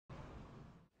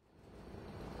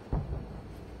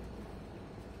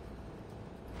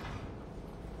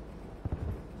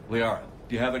Liara,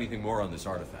 do you have anything more on this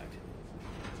artifact?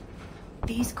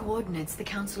 These coordinates the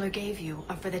Counselor gave you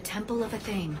are for the Temple of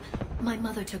Athame. My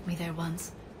mother took me there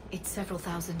once. It's several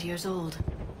thousand years old.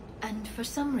 And for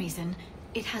some reason,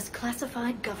 it has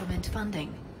classified government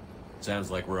funding.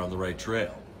 Sounds like we're on the right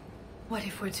trail. What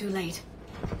if we're too late?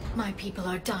 My people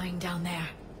are dying down there.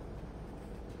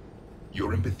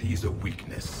 Your empathy is a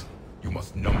weakness. You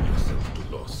must numb yourself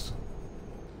to loss.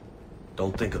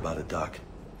 Don't think about it, Doc.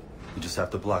 You just have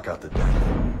to block out the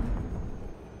death.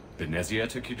 The Thessia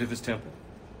took you to this temple?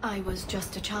 I was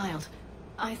just a child.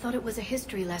 I thought it was a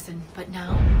history lesson, but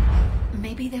now...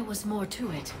 maybe there was more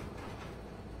to it.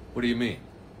 What do you mean?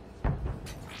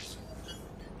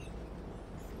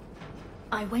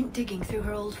 I went digging through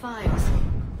her old files.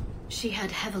 She had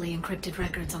heavily encrypted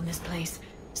records on this place,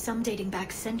 some dating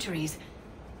back centuries.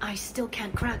 I still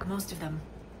can't crack most of them.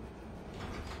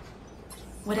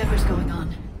 Whatever's going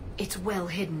on, it's well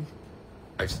hidden.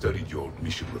 I've studied your old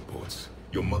mission reports.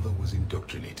 Your mother was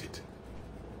indoctrinated.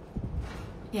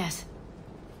 Yes.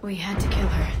 We had to kill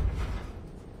her.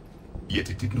 Yet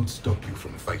it did not stop you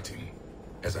from fighting.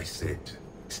 As I said,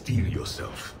 steel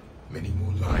yourself. Many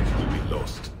more lives will be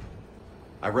lost.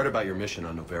 I read about your mission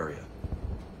on Noveria.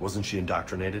 Wasn't she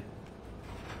indoctrinated?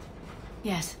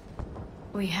 Yes.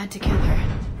 We had to kill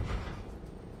her.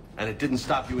 And it didn't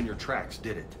stop you in your tracks,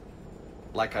 did it?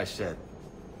 Like I said,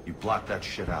 you blocked that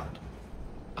shit out.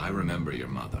 I remember your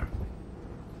mother.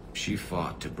 She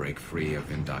fought to break free of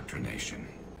indoctrination.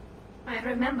 I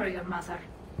remember your mother.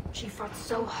 She fought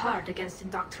so hard against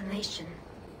indoctrination.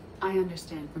 I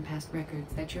understand from past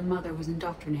records that your mother was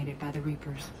indoctrinated by the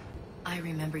Reapers. I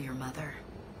remember your mother.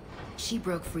 She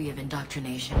broke free of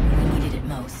indoctrination when we needed it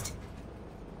most.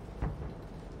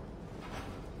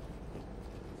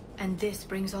 And this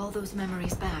brings all those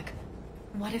memories back.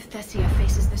 What if Thessia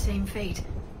faces the same fate?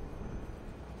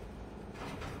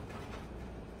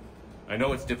 I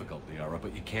know it's difficult, Liara,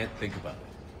 but you can't think about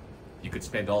it. You could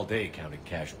spend all day counting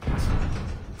casualties.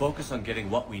 Focus on getting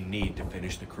what we need to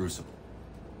finish the Crucible.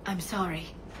 I'm sorry.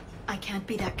 I can't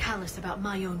be that callous about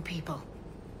my own people.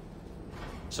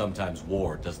 Sometimes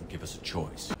war doesn't give us a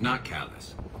choice. Not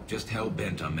callous. Just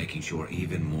hell-bent on making sure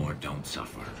even more don't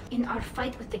suffer. In our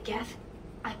fight with the Geth,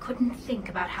 I couldn't think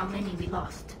about how many we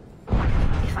lost.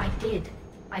 If I did,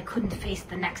 I couldn't face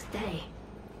the next day.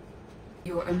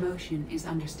 Your emotion is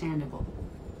understandable,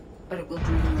 but it will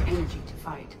drain your energy to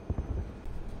fight.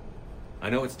 I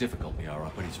know it's difficult,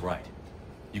 Liara, but he's right.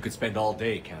 You could spend all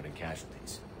day counting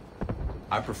casualties.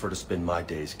 I prefer to spend my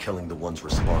days killing the ones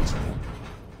responsible.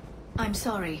 I'm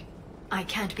sorry. I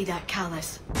can't be that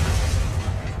callous.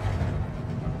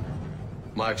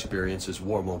 My experience is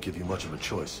war won't give you much of a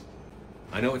choice.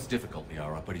 I know it's difficult,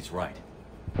 Liara, but he's right.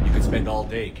 You could spend all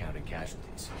day counting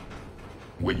casualties.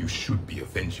 When you should be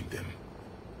avenging them.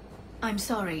 I'm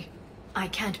sorry. I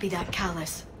can't be that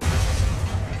callous.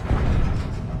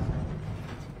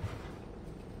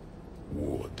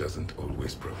 War doesn't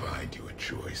always provide you a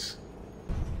choice.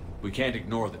 We can't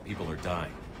ignore that people are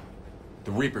dying.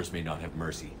 The Reapers may not have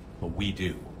mercy, but we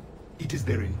do. It is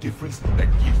their indifference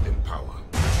that gives them power.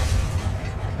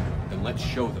 Then let's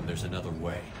show them there's another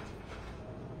way.